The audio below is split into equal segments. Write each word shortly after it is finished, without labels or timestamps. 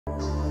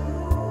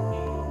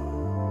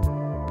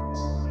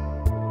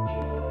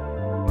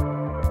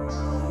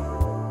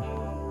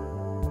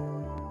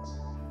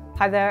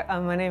Hi there,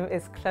 my name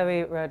is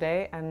Chloé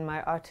Raunet and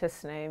my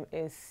artist name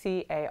is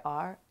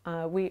C.A.R.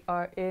 We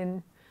are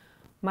in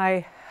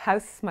my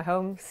house, my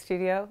home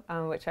studio,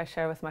 which I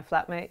share with my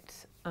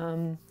flatmate.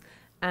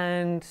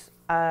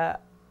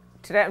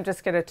 Today I'm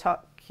just going to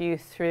talk you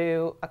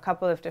through a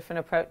couple of different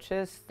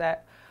approaches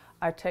that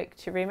I take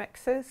to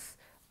remixes.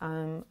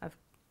 I've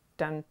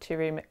done 2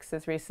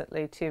 remixes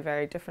recently, 2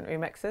 very different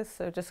remixes,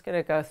 so just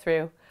going to go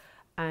through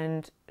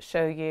and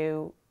show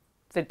you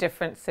the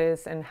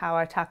differences in how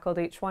I tackled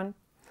each one.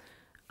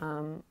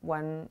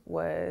 One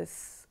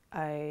was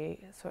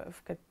a sort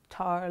of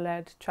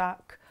guitar-led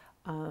track,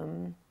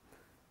 and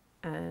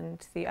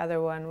the other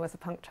one was a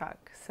punk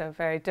track. So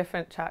very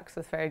different tracks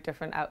with very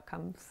different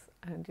outcomes,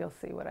 and you'll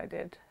see what I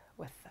did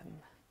with them.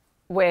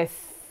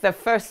 With the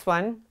first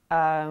one,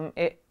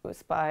 it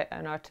was by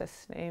an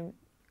artist named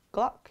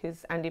Glock,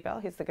 who's Andy Bell,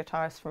 he's the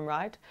guitarist from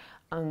Ride,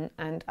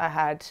 and I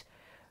had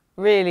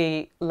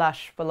really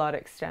lush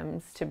melodic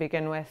stems to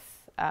begin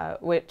with,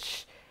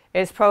 which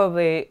is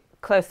probably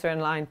closer in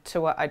line to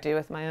what I do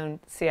with my own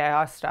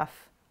C.A.R.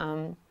 stuff.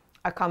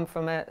 I come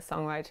from a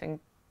songwriting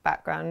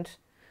background,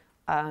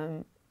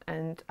 and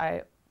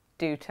I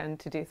do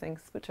tend to do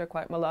things which are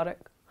quite melodic.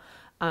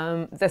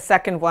 The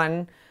second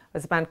one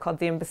was a band called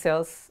The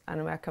Imbeciles, an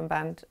American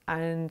band,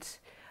 and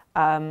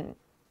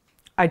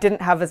I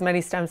didn't have as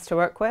many stems to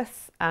work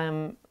with.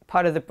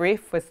 Part of the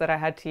brief was that I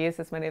had to use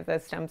as many of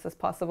those stems as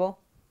possible.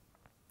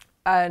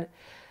 And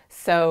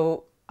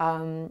so,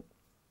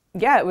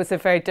 yeah, it was a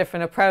very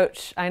different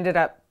approach. I ended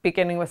up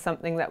beginning with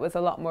something that was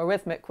a lot more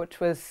rhythmic, which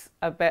was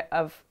a bit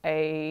of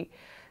a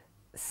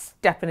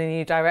step in a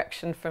new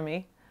direction for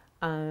me.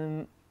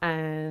 And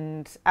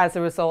as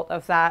a result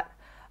of that,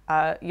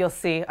 you'll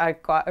see I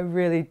got a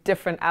really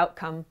different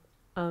outcome.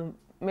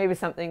 Maybe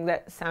something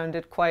that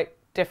sounded quite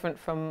different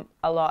from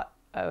a lot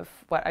of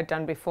what I'd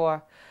done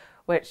before,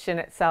 which in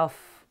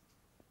itself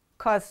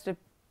caused a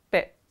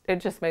bit, it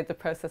just made the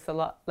process a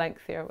lot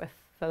lengthier with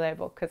the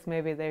label, because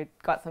maybe they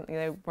got something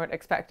they weren't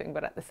expecting,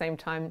 but at the same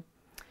time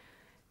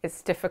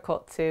it's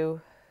difficult to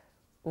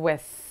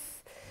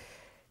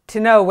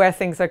know where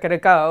things are going to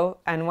go,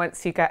 and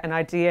once you get an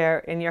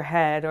idea in your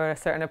head or a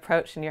certain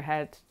approach in your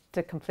head,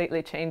 to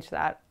completely change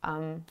that,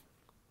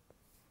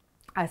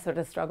 I sort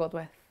of struggled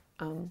with.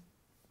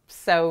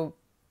 So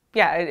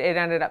yeah, it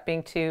ended up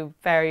being 2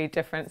 very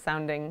different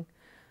sounding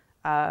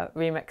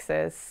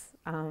remixes.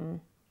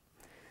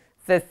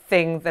 The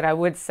thing that I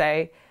would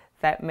say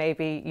that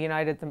maybe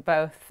united them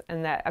both,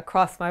 and that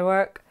across my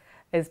work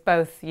is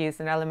both use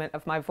an element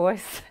of my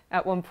voice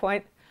at one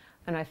point,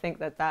 and I think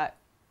that that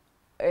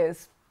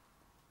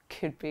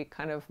could be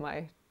kind of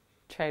my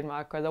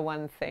trademark, or the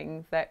one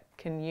thing that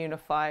can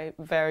unify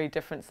very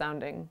different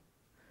sounding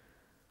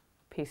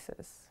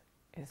pieces,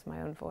 is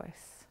my own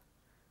voice.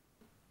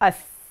 I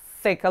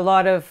think a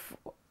lot of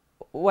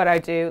what I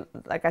do,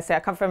 like I say, I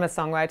come from a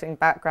songwriting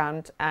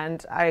background,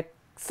 and I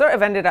sort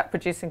of ended up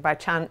producing by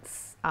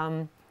chance.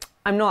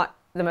 I'm not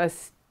the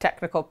most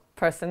technical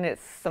person.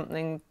 It's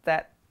something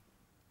that,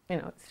 you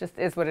know, it just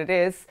is what it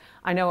is.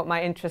 I know what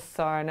my interests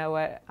are. I know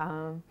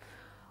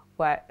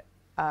what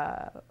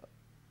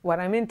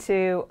I'm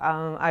into.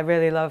 I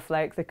really love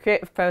like the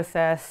creative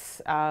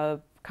process,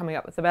 coming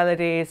up with the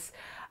melodies.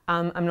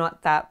 I'm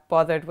not that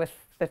bothered with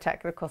the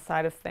technical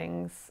side of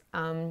things.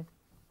 So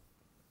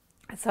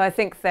I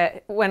think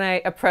that when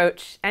I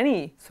approach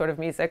any sort of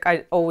music,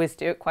 I always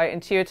do it quite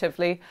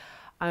intuitively.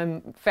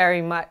 I'm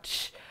very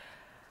much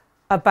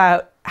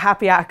about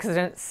happy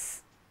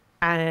accidents,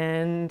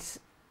 and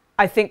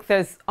I think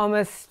there's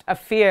almost a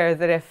fear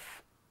that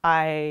if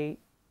I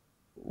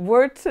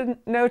were to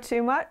know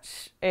too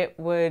much, it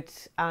would,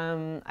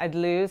 I'd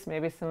lose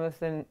maybe some of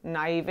the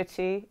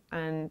naivety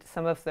and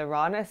some of the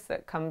rawness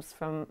that comes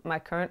from my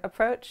current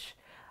approach.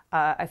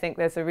 I think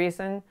there's a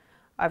reason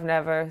I've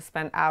never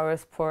spent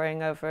hours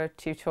poring over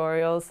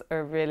tutorials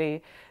or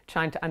really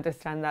trying to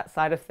understand that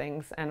side of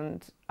things,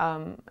 and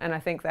I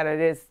think that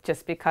it is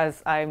just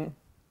because I'm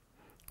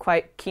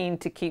quite keen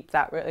to keep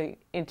that really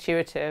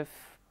intuitive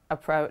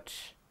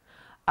approach.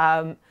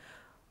 When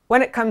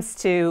it comes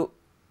to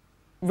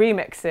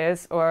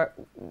remixes, or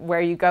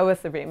where you go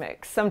with the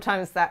remix,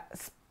 sometimes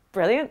that's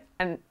brilliant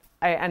and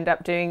I end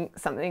up doing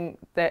something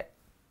that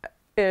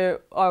or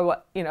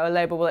what, you know, a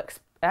label will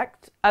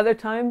expect. Other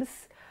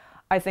times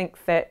I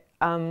think that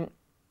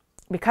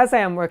because I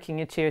am working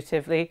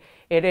intuitively,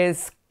 it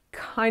is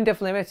kind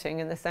of limiting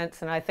in the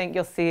sense, and I think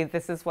you'll see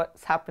this is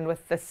what's happened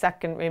with the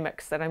second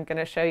remix that I'm going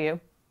to show you,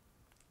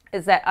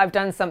 is that I've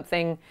done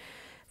something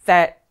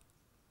that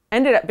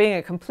ended up being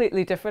a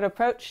completely different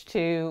approach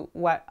to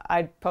what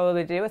I'd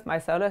probably do with my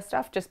solo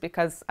stuff, just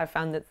because I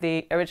found that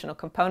the original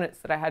components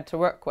that I had to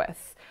work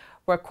with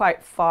were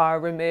quite far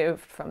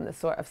removed from the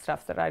sort of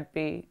stuff that I'd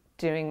be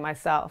doing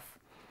myself.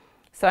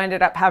 So I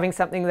ended up having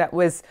something that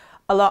was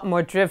a lot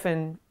more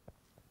driven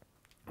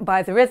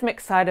by the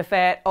rhythmic side of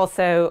it.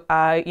 Also,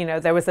 you know,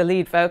 there was a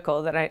lead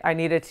vocal that I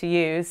needed to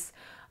use,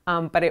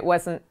 but it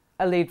wasn't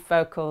a lead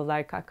vocal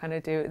like I kind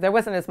of do. There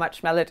wasn't as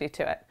much melody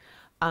to it.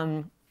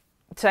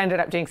 so I ended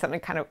up doing something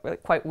kind of really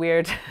quite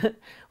weird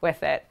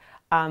with it.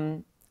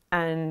 And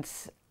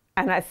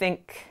I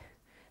think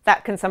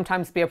that can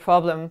sometimes be a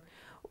problem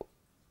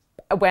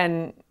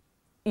when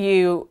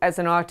you, as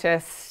an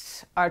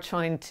artist, are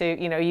trying to,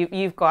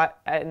 you've got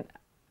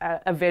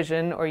a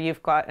vision, or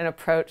you've got an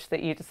approach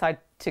that you decide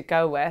to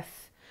go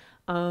with.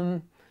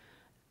 And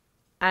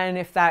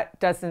if that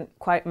doesn't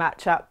quite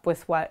match up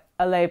with what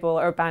a label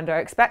or a band are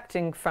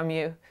expecting from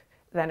you,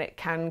 then it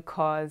can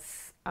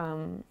cause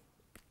some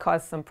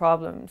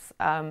problems.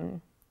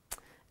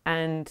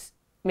 And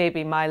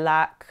maybe my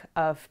lack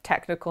of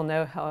technical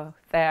know-how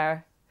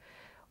there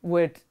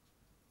would,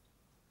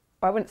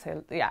 I wouldn't say,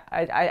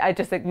 I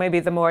just think maybe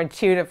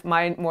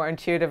my more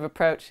intuitive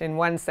approach in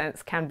one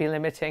sense can be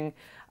limiting,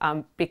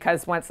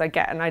 because once I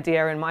get an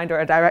idea in mind or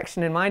a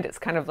direction in mind, it's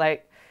kind of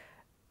like,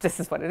 this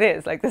is what it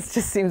is. Like, this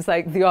just seems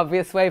like the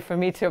obvious way for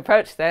me to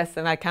approach this,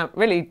 and I can't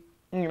really,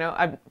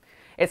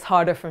 it's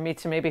harder for me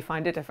to maybe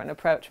find a different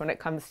approach when it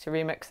comes to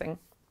remixing.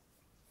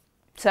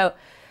 So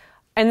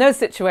in those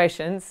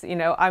situations,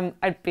 I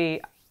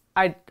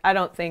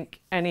don't think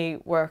any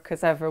work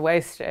is ever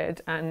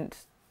wasted, and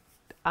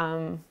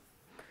I'm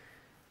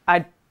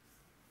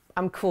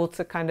cool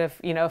to kind of,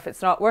 if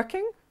it's not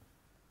working,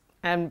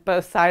 and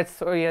both sides,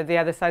 or the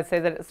other side say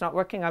that it's not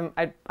working,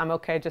 I'm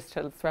okay just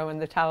to throw in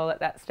the towel at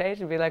that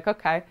stage and be like,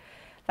 okay,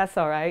 that's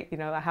all right.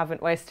 I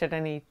haven't wasted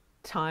any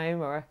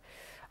time. Or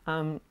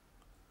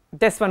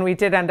this one, we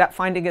did end up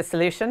finding a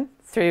solution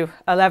through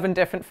 11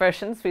 different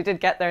versions. We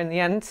did get there in the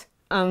end,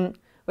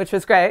 which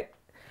was great.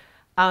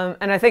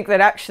 And I think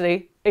that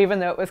actually, even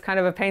though it was kind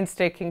of a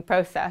painstaking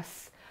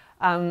process,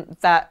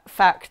 that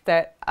fact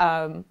that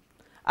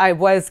I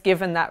was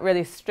given that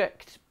really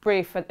strict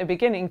brief at the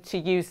beginning to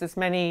use as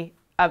many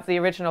of the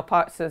original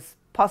parts as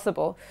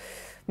possible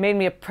made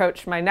me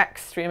approach my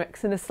next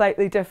remix in a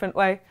slightly different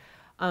way.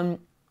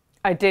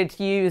 I did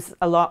use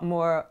a lot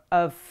more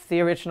of the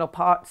original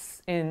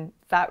parts in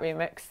that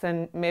remix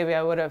than maybe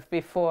I would have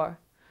before.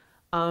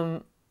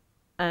 And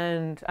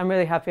I'm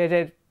really happy I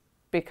did,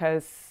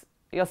 because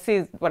you'll see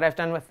what I've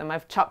done with them.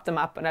 I've chopped them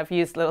up and I've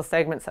used little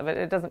segments of it.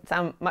 It doesn't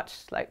sound much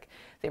like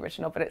the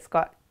original, but it's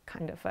got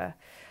kind of a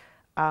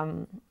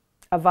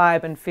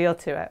vibe and feel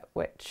to it,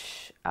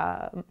 which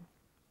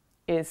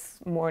is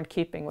more in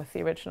keeping with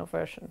the original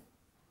version.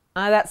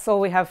 That's all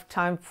we have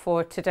time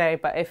for today,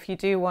 but if you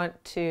do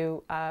want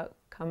to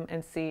come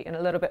and see in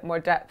a little bit more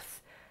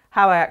depth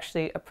how I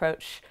actually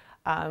approach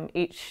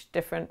each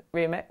different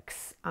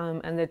remix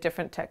and the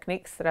different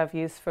techniques that I've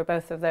used for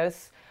both of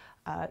those,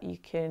 you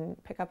can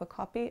pick up a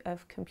copy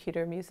of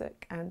Computer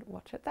Music and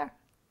watch it there.